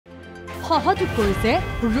সহযোগ কৰিছে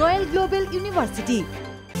royal global university.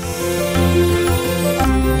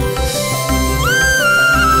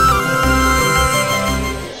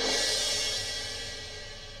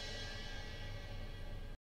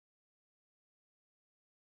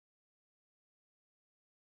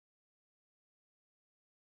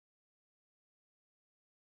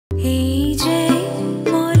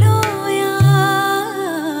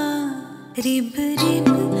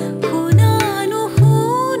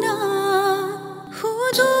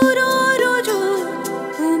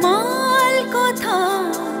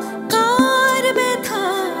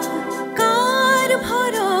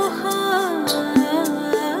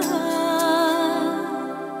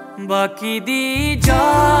 বাকি দি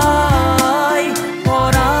যায়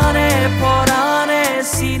পরানে পরানে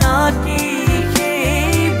সিনাকি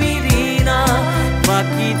সেই বিরিনা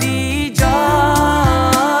বাকি দি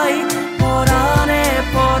যায় পরানে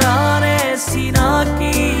পরানে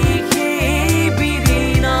সিনাকি সেই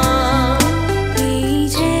বিরিনা এই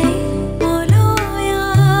যে বলয়া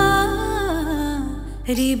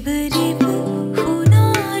রিব রিব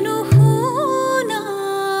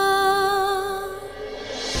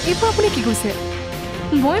আপুনি কি কৈছে?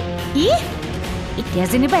 মই এতিয়া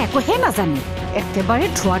যেনিবা একোহে নাজানে, একেবাৰে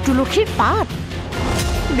ধোৱা তুলসীৰ পাত।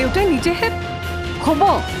 দেউতাই নিজেহে হ'ব।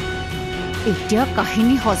 এতিয়া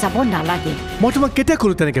কাহিনী সজাব নালাগে। মই তোমাক কেতিয়া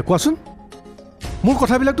ক'লো তেনেকৈ কোৱাচোন? মোৰ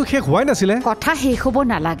কথাবিলাকতো শেষ হোৱাই নাছিলে। কথা শেষ হ'ব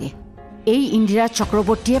নালাগে। এই ইন্দিৰা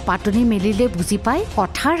চক্ৰৱৰ্তীয়ে পাতনি মেলিলে বুজি পায়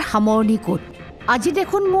কথাৰ সামৰণি ক'ত। আজি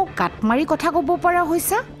দেখোন মোক কাট মাৰি কথা ক'ব পৰা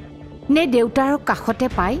হৈছা নে দেউতাৰ কাষতে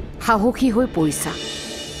পাই সাহসী হৈ পৰিছা?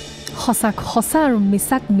 সঁচাক সঁচা আৰু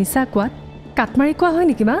মিছাক মিছা কোৱাত কাটমাৰি কোৱা হয়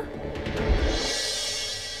নেকি মা?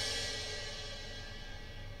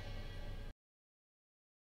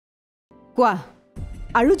 কোৱা,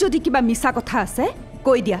 আৰু যদি কিবা মিছা কথা আছে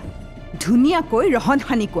কৈ দিয়া, ধুনীয়াকৈ ৰহন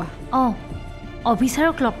সানি কোৱা।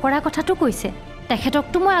 অফিচাৰক লগ কৰা কথাটো কৈছে।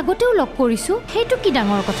 তেখেতকতো মই আগতেও লগ কৰিছোঁ, সেইটো কি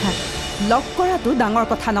ডাঙৰ কথা? লগ কৰাটো ডাঙৰ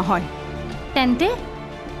কথা নহয়। তেন্তে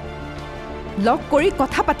লগ কৰি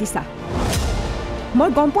কথা পাতিছা, মই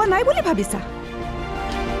গম পোৱা নাই বুলি ভাবিছা?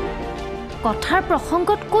 কথাৰ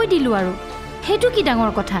প্ৰসংগত কৈ দিলোঁ আৰু, সেইটো কি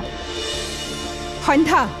ডাঙৰ কথা?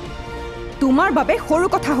 সন্ধ্যা, তোমাৰ বাবে সৰু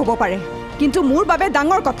কথা হ'ব পাৰে, কিন্তু মোৰ বাবে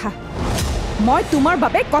ডাঙৰ কথা। মই তোমাৰ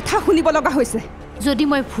বাবে কথা শুনিব লগা হৈছে। যদি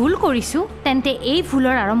মই ভুল কৰিছোঁ তেন্তে এই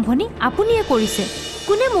ভুলৰ আৰম্ভণি আপুনিয়ে কৰিছে।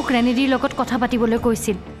 কোনে মোক ৰেণীদিৰ লগত কথা পাতিবলৈ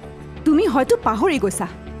কৈছিল? তুমি হয়তো পাহৰি গৈছা,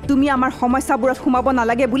 তুমি আমাৰ সমস্যাবোৰত সোমাব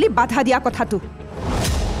নালাগে বুলি বাধা দিয়া কথাটো।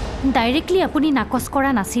 ডাইৰেক্টলি আপুনি নাকচ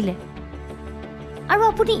কৰা নাছিলে, আৰু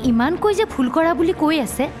আপুনি ইমান কৈ যে ভুল কৰা বুলি কৈ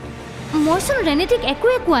আছে। মইচোন ৰেণীটিক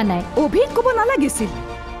একোৱে কোৱা নাই। অভিক ক'ব নালাগিছিল,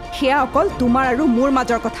 সেয়া অকল তোমাৰ আৰু মোৰ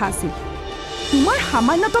মাজৰ কথা আছিল। তোমাৰ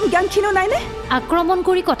সামান্যতম জ্ঞানখিনিও নাইনে? আক্ৰমণ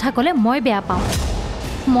কৰি কথা ক'লে মই বেয়া পাওঁ।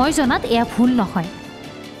 মই জনাত এয়া ভুল নহয়,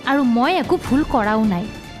 আৰু মই একো ভুল কৰাও নাই।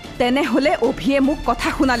 তেনেহ'লে অভিয়ে মোক কথা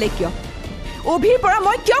শুনালে কিয়? অভিৰ পৰা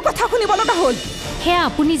মই কিয় কথা শুনিব লগা হ'ল? সেয়া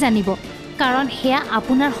আপুনি জানিব, কাৰণ সেয়া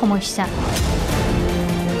আপোনাৰ সমস্যা।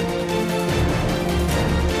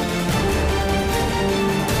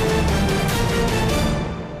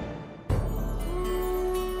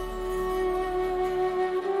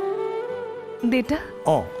 দেউতা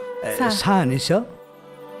চাহ আনিছ?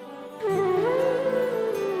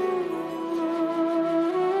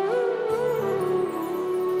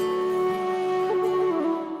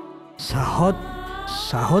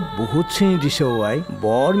 চাহত বহুত চেনি দিছ আই,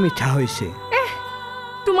 বৰ মিঠা হৈছে।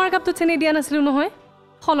 তোমাৰ কাপটোত চেনি দিয়া নাছিলোঁ নহয়,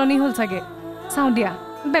 সলনি হ'ল চাগে। চাওঁ দিয়া,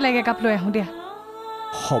 বেলেগ একাপ লৈ আহোঁ দিয়া।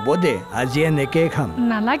 হ'ব দে, আজি এনেকৈ খাম।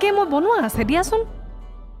 নালাগে, মই বনোৱা আছে, দিয়াচোন।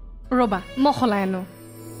 ৰ'বা, মই সলাই আনো।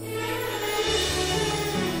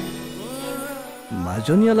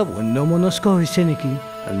 মাজনী অলপ অন্যমনস্ক হৈছে নেকি?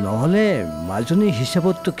 নহ'লে মাজনীৰ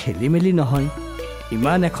হিচাপততো খেলি মেলি নহয়।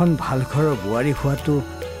 ইমান এখন ভাল ঘৰৰ বোৱাৰী হোৱাটো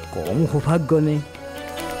কম সৌভাগ্য নে?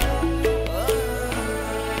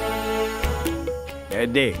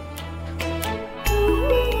 দে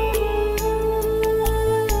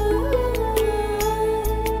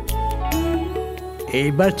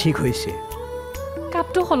এইবাৰ ঠিক হৈছে।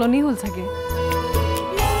 কাপটো সলনি হ'ল চাগে।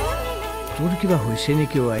 তোৰ কিবা হৈছে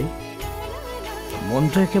নেকি আই?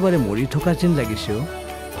 মনটো একেবাৰে মৰি থকা যেন লাগিছে।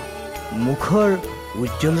 মুখৰ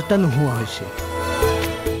উজ্জ্বলতা নোহোৱা হৈছে।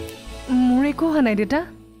 মোৰ একো হোৱা নাই দেউতা,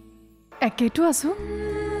 একেইটো আছোঁ।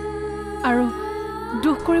 আৰু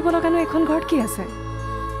দুখ কৰিব লগানো এখন ঘৰত কি আছে?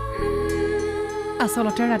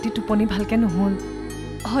 আচলতে ৰাতি টোপনি ভালকৈ নহ'ল,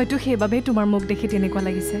 হয়তো সেইবাবেই তোমাৰ মুখ দেখি তেনেকুৱা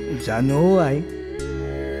লাগিছে। জানো আই,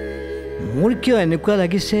 মোৰ কিয় এনেকুৱা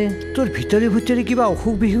লাগিছে? তোৰ ভিতৰি ভিতৰি কিবা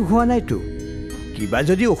অসুখ বিসুখ হোৱা নাইতো? কিবা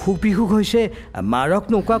যদি অসুখ বিসুখ হৈছে মাৰক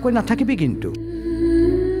নোকোৱাকৈ নাথাকিবি কিন্তু।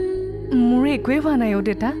 একোৱেই হোৱা নাই অ'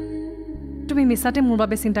 দেউতা তুমি মিছাতে মোৰ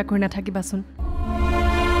বাবে চিন্তা কৰি নাথাকিবাচোন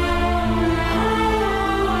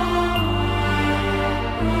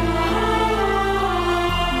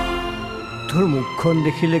তোৰ মুখখন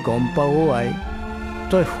দেখিলে গম পাওঁ আই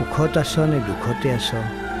তই সুখত আছ নে দুখতে আছ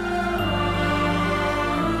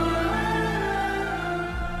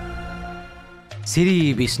শ্ৰী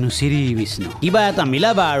বিষ্ণু কিবা এটা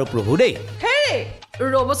মিলাবা আৰু প্ৰভু দেই হেই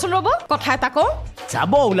ৰ'বচোন ৰ'ব কথা এটা কওঁ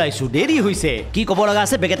যাব ওলাইছো দেৰি হৈছে কি ক'ব লগা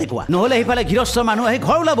আছে বেগেতে কোৱা নহ'লে সেইফালে গৃহস্থ মানুহ আহি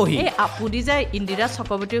ঘৰ ওলাবহি এই আপুনি যে ইন্দিৰা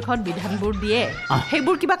চক্ৰৱৰ্তীৰ ঘৰত বিধানবোৰ দিয়ে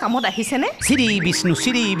সেইবোৰ কিবা কামত আহিছেনে শ্ৰী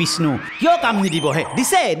বিষ্ণু কিয় কাম নিদিবহে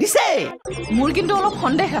দিছে মোৰ কিন্তু অলপ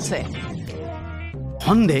সন্দেহ আছে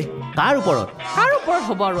সন্দেহ কাৰ ওপৰত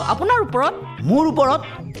হ'ব আৰু আপোনাৰ ওপৰত মোৰ ওপৰত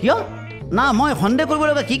কিয় না মই সন্দেহ কৰিব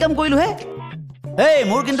লগা কি কাম কৰিলো হে এই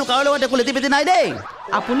মোৰ কিন্তু কাৰো লগত একো লেটি পেটি নাই দেই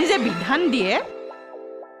আপুনি যে বিধান দিয়ে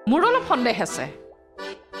মোৰ অলপ সন্দেহ আছে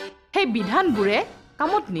সেই বিধানবোৰে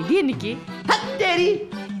কামত নিদিয়ে নেকি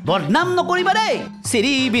বদনাম নকৰিবা দেই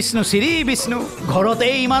শ্ৰী বিষ্ণু ঘৰতে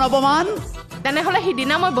ইমান অপমান তেনেহ'লে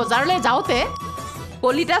সিদিনা মই বজাৰলৈ যাওঁতে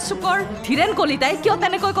কলিতা চুকৰ ধীৰেণ কলিতাই কিয়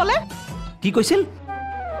তেনেকৈ ক'লে কি কৈছিল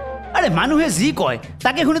আৰে মানুহে যি কয়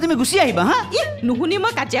তাকে শুনি তুমি গুচি আহিবা হা নুশুনি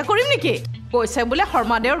মই কাজিয়া কৰিম নেকি কৈছে বোলে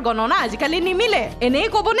শৰ্মাদেৱৰ গণনা আজিকালি নিমিলে এনেই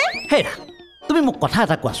ক'বনে হেৰা তুমি মোক কথা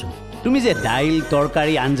এটা কোৱাচোন তুমি যে দাইল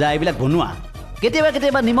তৰকাৰী আঞ্জা এইবিলাক বনোৱা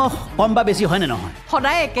কেতিয়াবা নিমখ কম বা বেছি হয়নে নহয়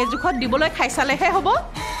সদায় একে জোখত দিবলৈ খাই চালেহে হ'ব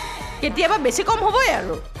কেতিয়াবা বেছি কম হ'বই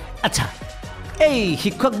আৰু আচ্ছা এই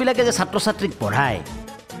শিক্ষকবিলাকে যে ছাত্ৰ ছাত্ৰীক পঢ়ায়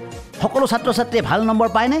সকলো ছাত্ৰ ছাত্ৰীয়ে ভাল নম্বৰ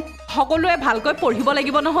পায়নে সকলোৱে ভালকৈ পঢ়িব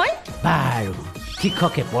লাগিব নহয় বাৰু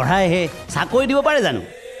শিক্ষকে পঢ়াইহে চাকৰি দিব পাৰে জানো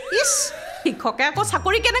ইছ শিক্ষকে আকৌ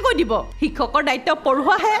চাকৰি কেনেকৈ দিব শিক্ষকৰ দায়িত্ব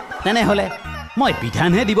পঢ়ুৱাহে তেনেহ'লে মই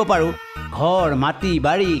বিধানহে দিব পাৰোঁ ঘৰ মাটি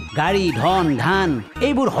বাৰী গাড়ী ধন ধান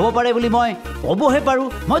এইবোৰ হ'ব পাৰে বুলি মই ক'বহে পাৰোঁ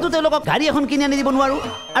মইতো তেওঁলোকক গাড়ী এখন কিনি আনি দিব নোৱাৰোঁ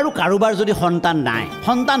আৰু কাৰোবাৰ যদি সন্তান নাই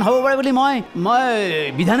সন্তান হ'ব পাৰে বুলি মই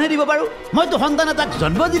বিধানহে দিব পাৰোঁ মইতো সন্তান এটাক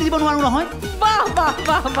জন্ম দি দিব নোৱাৰোঁ নহয়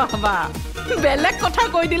বাহ বেলেগ কথা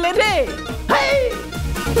কৈ দিলে দেই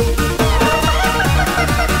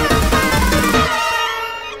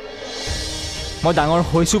মই ডাঙৰ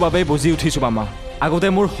হৈছোঁ বাবেই বুজি উঠিছোঁ মামা আগতে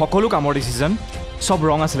মোৰ সকলো কামৰ ডিচিজন চব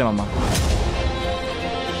ৰং আছিলে মামা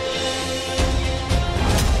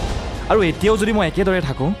আৰু এতিয়াও যদি মই একেদৰে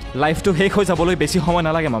থাকোঁ লাইফটো শেষ হৈ যাবলৈ বেছি সময়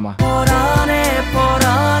নালাগে মামা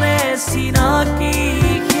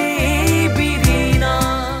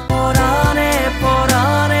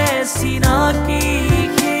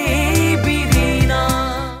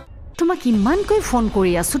তোমাক ইমানকৈ ফোন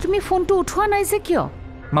কৰি আছোঁ তুমি ফোনটো উঠোৱা নাই যে কিয়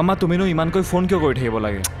মামা তুমিনো ইমানকৈ ফোন কিয় কৰি থাকিব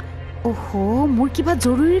লাগে অহ মোৰ কিবা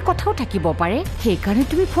জৰুৰী কথাও থাকিব পাৰে সেইকাৰণে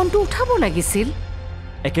তুমি ফোনটো উঠাব লাগিছিল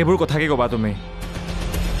একেবোৰ কথাকে ক'বা তুমি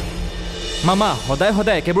মামা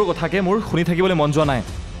সদায় একেবোৰ কথাকে মোৰ শুনি থাকিবলৈ মন যোৱা নাই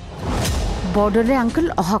বৰদলৈ আংকল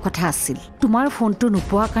অহা কথা আছিল তোমাৰ ফোনটো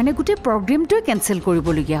নোপোৱাৰ কাৰণে গোটেই প্ৰগ্ৰেমটোৱে কেঞ্চেল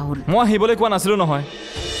কৰিবলগীয়া হ'ল মই আহিবলৈ কোৱা নাছিলোঁ নহয়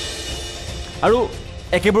আৰু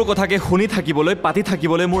একেবোৰ কথাকে শুনি থাকিবলৈ পাতি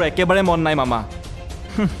থাকিবলৈ মোৰ একেবাৰে মন নাই মামা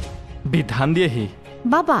বিধান দিয়েহি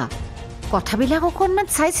বাবা কথাবিলাক অকণমান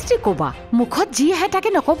চাই চিতি ক'বা মুখত যি আহে তাকে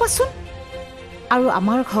নক'বাচোন আৰু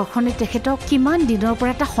আমাৰ ঘৰখনে তেখেতক কিমান দিনৰ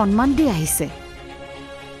পৰা এটা সন্মান দি আহিছে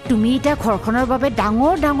তুমি এতিয়া ঘৰখনৰ বাবে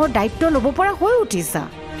ডাঙৰ দায়িত্ব ল'ব পৰা হৈ উঠিছা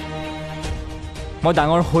মই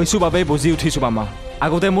ডাঙৰ হৈছোঁ বাবেই বুজি উঠিছোঁ মামা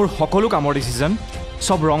আগতে মোৰ সকলো কামৰ ডিচিজন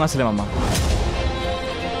চব ৰং আছিলে মামা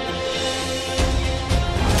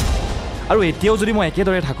আৰু এতিয়াও যদি মই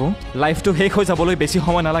একেদৰে থাকোঁ লাইফটো শেষ হৈ যাবলৈ বেছি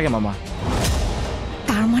সময় নালাগে মামা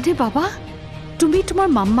তাৰমানে বাবা তুমি তোমাৰ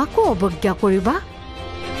মাম্মাকো অৱজ্ঞা কৰিবা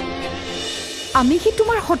আমি কি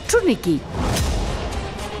তোমাৰ শত্ৰু নেকি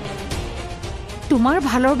তোমাৰ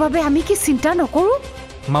ভালৰ বাবে আমি কি চিন্তা নকৰোঁ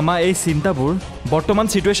মামা এই চিন্তাবোৰ বৰ্তমান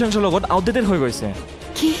চিটুৱেশ্যনৰ লগত আউটডেটেড হৈ গৈছে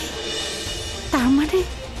কি তাৰমানে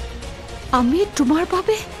আমি তোমাৰ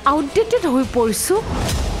বাবে আউটডেটেড হৈ পৰিছোঁ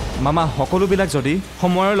মামা সকলোবিলাক যদি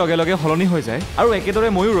সময়ৰ লগে লগে সলনি হৈ যায় আৰু একেদৰে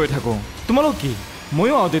ময়ো ৰৈ থাকোঁ তোমালোক কি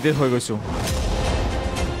ময়ো আউটডেটেড হৈ গৈছোঁ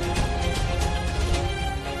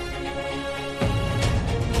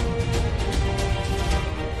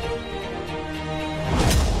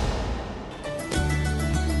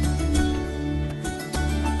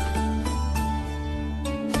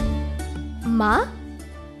মা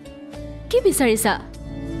কি বিচাৰিছা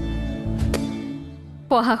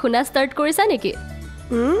পঢ়া শুনা ষ্টাৰ্ট কৰিছা নেকি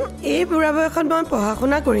এই বুঢ়া বয়সত মই পঢ়া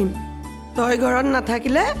শুনা কৰিম তই ঘৰত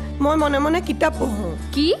নাথাকিলে মই মনে মনে কিতাপ পঢ়োঁ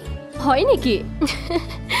কি হয় নেকি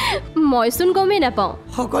মইচোন গমেই নাপাওঁ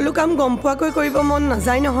সকলো কাম গম পোৱাকৈ কৰিব মন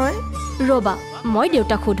নাযায় নহয় ৰ'বা মই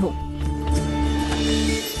দেউতাক সোধোঁ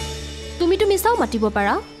তুমিতো মিছাও মাতিব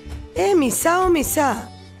পাৰা মিছা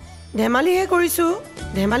ধেমালিহে কৰিছোঁ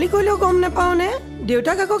ধেমালি কৰিলেও গম নাপাওঁনে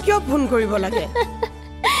দেউতাক আকৌ কিয় ফোন কৰিব লাগে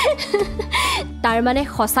তাৰ মানে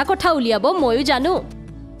সঁচা কথা উলিয়াব ময়ো জানো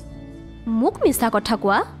মোক মিছা কথা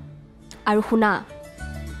কোৱা আৰু শুনা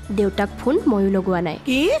দেউতাক ফোন ময়ো লগোৱা নাই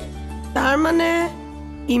কি তাৰ মানে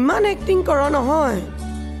ইমান এক্টিং কৰ নহয়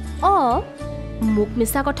অঁ মোক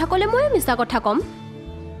মিছা কথা ক'লে ময়ো মিছা কথা ক'ম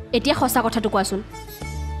এতিয়া সঁচা কথাটো কোৱাচোন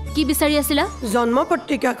কি বিচাৰি আছিলা জন্ম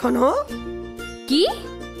পত্ৰিকাখন কি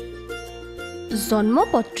জন্ম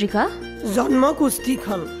পত্ৰিকা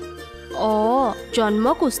জন্মকুষ্ঠিখন অঁ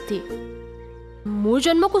জন্মকুষ্ঠি মোৰ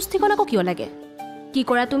জন্মকুষ্ঠিখন আকৌ কিয় লাগে কি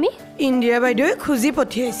কৰা তুমি ইন্দিৰা বাইদেৱে খুজি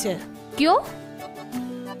পঠিয়াইছে কিয়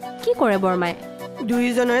কি কৰে বৰমাই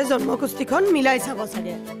দুয়োজনৰে জন্মকুষ্ঠিখন মিলাই চাব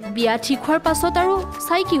চাগে বিয়া ঠিক হোৱাৰ পাছত আৰু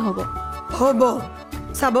চাই কি হ'ব হ'ব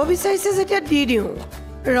চাব বিচাৰিছে যেতিয়া দি দিওঁ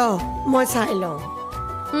ৰ মই চাই লওঁ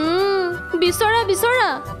বিচৰা বিচৰা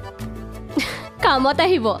কামত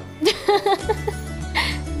আহিব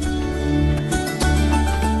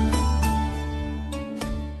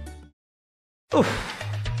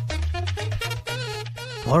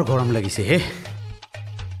বৰ গৰম লাগিছে হে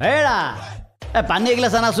এৰা পানী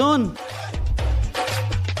এগিলাচ আনাচোন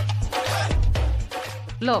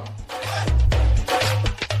লওক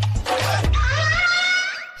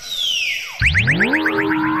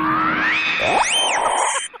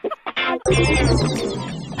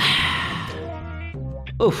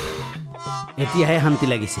এতিয়াহে শান্তি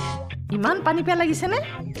লাগিছে ইমান পানী পিয়া লাগিছেনে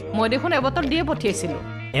মই দেখোন এবটল দিয়ে পঠিয়াইছিলোঁ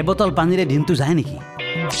এবটল পানীৰে দিনটো যায় নেকি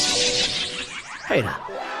হেৰা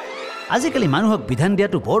আজিকালি মানুহক বিধান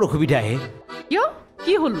দিয়াটো বৰ অসুবিধা আহে কিয়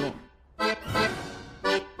কি হ'লনো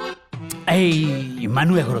এই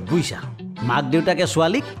মানুহ এঘৰত বুইছা মাক দেউতাকে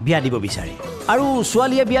ছোৱালীক বিয়া দিব বিচাৰে আৰু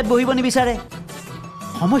ছোৱালীয়ে বিয়াত বহিব নিবিচাৰে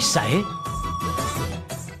সমস্যাহে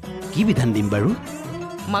কি বিধান দিম বাৰু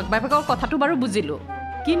মাক বাপেকৰ কথাটো বাৰু বুজিলোঁ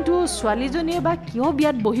কিন্তু ছোৱালীজনীয়ে বা কিয়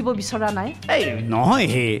বিয়াত বহিব বিচৰা নাই এই নহয়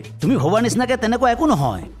হে তুমি ভবা নিচিনাকৈ তেনেকুৱা একো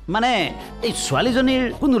নহয় মানে এই ছোৱালীজনীৰ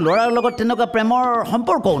কোনো ল'ৰাৰ লগত তেনেকুৱা প্ৰেমৰ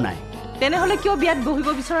সম্পৰ্কও নাই তেনেহ'লে কিয় বিয়াত বহিব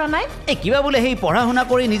বিচৰা নাই এই কিবা বোলে সেই পঢ়া শুনা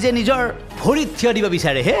কৰি নিজে নিজৰ ভৰিত থিয় দিব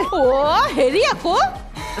বিচাৰে হে হেৰি আকৌ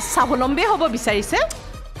স্বাৱলম্বী হ'ব বিচাৰিছে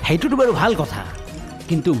সেইটোতো বাৰু ভাল কথা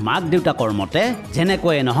কিন্তু মাক দেউতাকৰ মতে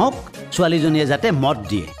যেনেকৈয়ে নহওক ছোৱালীজনীয়ে যাতে মত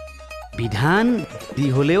দিয়ে বিধান দি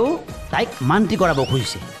হ'লেও তাইক মান্তি কৰাব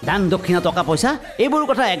খুজিছে দান দক্ষিণা টকা পইচা এইবোৰ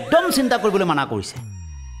কথা একদম চিন্তা কৰিবলৈ মানা কৰিছে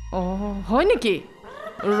হয় নেকি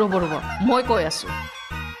ৰ'ব ৰ'ব মই কৈ আছোঁ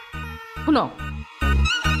শুনক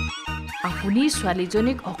আপুনি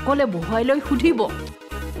ছোৱালীজনীক অকলে বহুৱাই লৈ সুধিব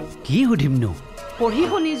কি সুধিমনো পঢ়ি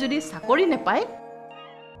শুনি যদি চাকৰি নাপায়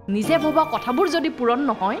নিজে ভবা কথাবোৰ যদি পূৰণ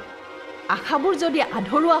নহয় আশাবোৰ যদি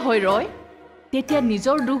আধৰুৱা হৈ ৰয় তেতিয়া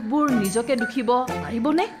নিজৰ দুখবোৰ নিজকে দুখিব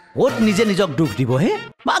পাৰিবনে ক'ত নিজে নিজক দুখ দিব হে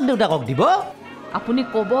মাক দেউতাকক দিব আপুনি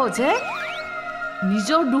ক'ব যে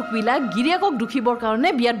নিজৰ দুখবিলাক গিৰিয়েকক দুখিবৰ কাৰণে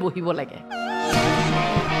বিয়াত বহিব লাগে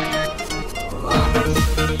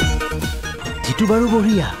যিটো বাৰু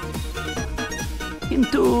বঢ়িয়া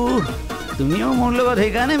কিন্তু তুমিও মোৰ লগত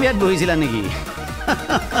সেইকাৰণে বিয়াত বহিছিলা নেকি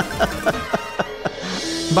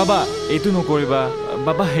বাবা এইটো নকৰিবা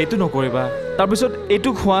বাবা সেইটো নকৰিবা তাৰপিছত এইটো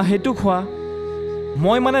খোৱা সেইটো খোৱা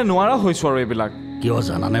মই মানে নোৱাৰা হৈছোঁ আৰু এইবিলাক কিয়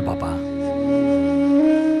জানানে পাপা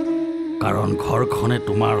কাৰণ ঘৰখনে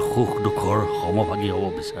তোমাৰ সুখ দুখৰ সমভাগী হ'ব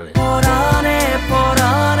বিচাৰে পৰাণে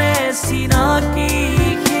পৰাণে চিনাকি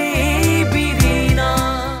বিৰিনা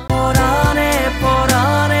পৰাণে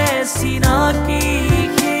পৰাণে চিনাকি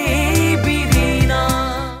বিৰিনা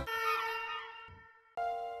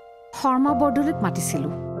শৰ্মা বৰদলৈক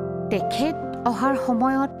মাতিছিলোঁ তেখেত অহাৰ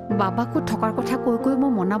সময়ত বাবাকো থকাৰ কথা কৈ কৈ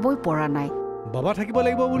মই মনাবই পৰা নাই বাবা থাকিব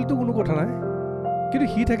লাগিব বুলিতো কোনো কথা নাই কিন্তু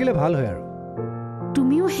সি থাকিলে ভাল হয় আৰু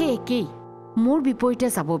তুমিও সেই একেই মোৰ বিপৰীতে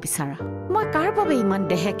যাব বিচাৰা মই কাৰ বাবে ইমান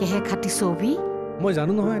দেহে কেহে খাটিছোঁ অভি মই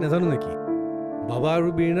জানো নহয় নাজানো নেকি বাবা আৰু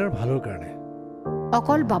বীৰিনাৰ ভালৰ কাৰণে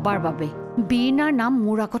অকল বাবাৰ বাবে বীৰিনাৰ নাম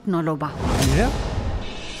মোৰ আগত নল'বা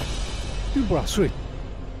তুমি বৰ আচৰিত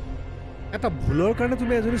এটা ভুলৰ কাৰণে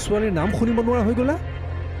তুমি এজনী ছোৱালীৰ নাম শুনিব নোৱাৰা হৈ গ'লা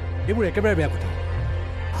এইবোৰ একেবাৰে বেয়া কথা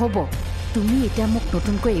হ'ব তুমি এতিয়া মোক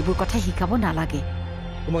নতুনকৈ এইবোৰ কথা শিকাব নালাগে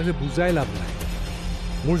তোমাক যে বুজাই লাভ নাই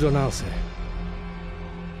মোৰ জনা আছে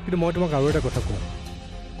কিন্তু মই তোমাক আৰু এটা কথা কওঁ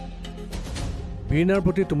বীৰিনাৰ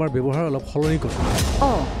প্ৰতি তোমাৰ ব্যৱহাৰ অলপ সলনি কৰা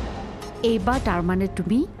এইবাৰ তাৰমানে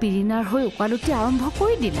তুমি বীৰিনাৰ হৈ ওকালতি আৰম্ভ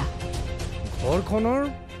কৰি দিলা ঘৰখনৰ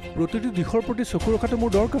প্ৰতিটো দিশৰ প্ৰতি চকু ৰখাটো মোৰ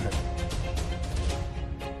দৰকাৰ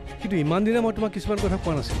কিন্তু ইমান দিনে মই তোমাক কিছুমান কথা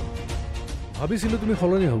কোৱা নাছিলোঁ ভাবিছিলোঁ তুমি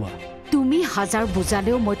সলনি হ'বা তুমি হাজাৰ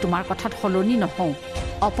বুজালেও মই তোমাৰ কথাত সলনি নহওঁ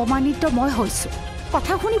অপমানিত মই হৈছোঁ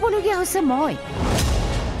কথা শুনিবলগীয়া হৈছে মই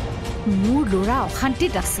মোৰ ল'ৰা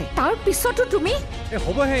অশান্তিত আছে তাৰ পিছতো তুমি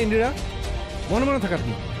হ'বহে ইন্দিৰা মনে মনে থাকা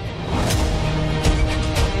তুমি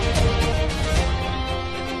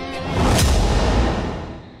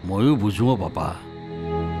ময়ো বুজো পাপা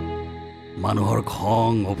মানুহৰ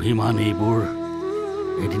খং অভিমান এইবোৰ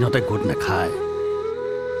এদিনতে গোট নাখায়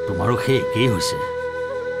তোমাৰো সেই একেই হৈছে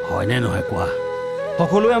হয়নে নহয় কোৱা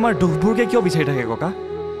সকলোৱে আমাৰ দুখবোৰকে কিয় বিচাৰি থাকে ককা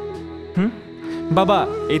বাবা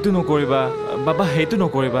এইটো নকৰিবা বাবা সেইটো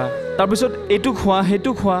নকৰিবা তাৰপিছত এইটো খোৱা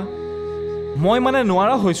সেইটো খোৱা মই মানে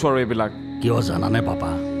নোৱাৰা হৈছোঁ আৰু এইবিলাক কিয় জানানে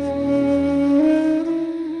পাপা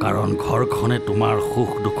কাৰণ ঘৰখনে তোমাৰ সুখ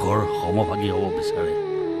দুখৰ সমভাগী হ'ব বিচাৰে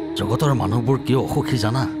জগতৰ মানুহবোৰ কিয় অসুখী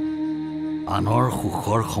জানা আনৰ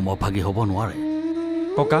সুখৰ সমভাগী হ'ব নোৱাৰে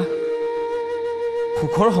ককা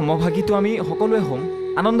সুখৰ সমভাগীটো আমি সকলোৱে হ'ম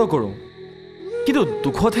আনন্দ কৰোঁ কিন্তু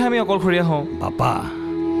দুখতহে আমি অকলশৰীয়া হওঁ পাপা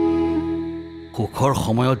সুখৰ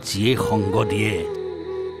সময়ত যিয়ে সংগ দিয়ে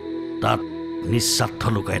তাত নিস্বাৰ্থ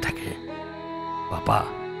লুকাই থাকে পাপা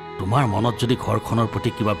তোমাৰ মনত যদি ঘৰখনৰ প্ৰতি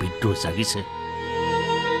কিবা বিদ্ৰোহ জাগিছে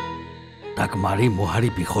তাক মাৰি মোহাৰি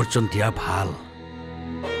বিসৰ্জন দিয়া ভাল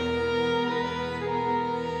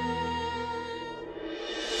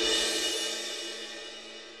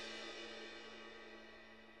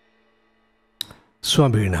চোৱা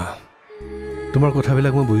বিৰিণা তোমাৰ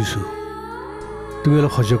কথাবিলাক মই বুজিছোঁ তুমি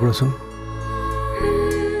অলপ সহ্য কৰাচোন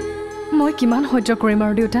মই কিমান সহ্য কৰিম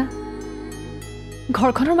আৰু দেউতা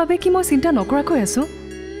ঘৰখনৰ বাবে কি মই চিন্তা নকৰাকৈ আছোঁ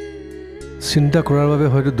চিন্তা কৰাৰ বাবে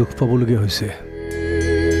হয়তো দুখ পাবলগীয়া হৈছে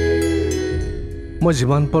মই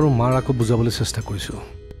যিমান পাৰোঁ মাৰ আকৌ বুজাবলৈ চেষ্টা কৰিছোঁ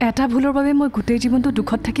এটা ভুলৰ বাবে মই গোটেই জীৱনটো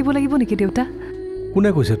দুখত থাকিব লাগিব নেকি দেউতা কোনে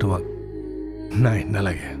কৈছে তোমাক নাই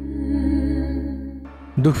নালাগে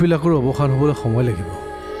দুখবিলাকৰ অৱসান হ'বলৈ সময় লাগিব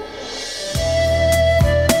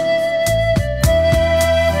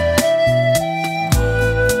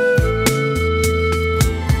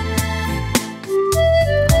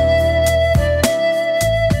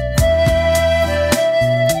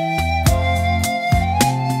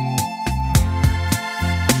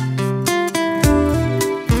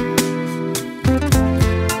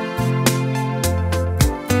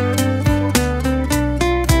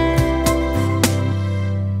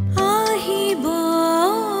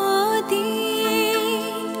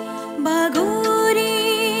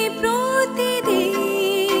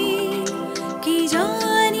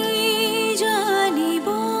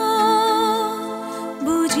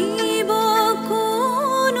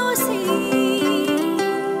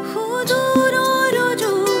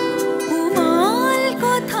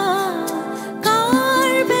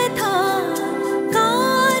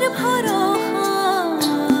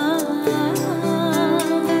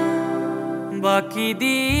বাকি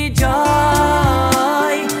দি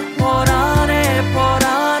যায় পরানে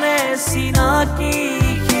পরানে সিনাকি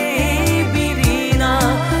বিরিনা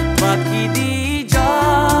বাকি দি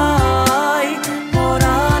যায়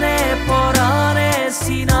পরানে পরানে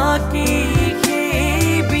সিনাকি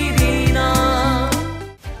বিরিনা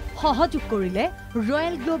সহযোগ কৰিলে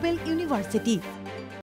ৰয়েল গ্লোবেল ইউনিভাৰ্চিটি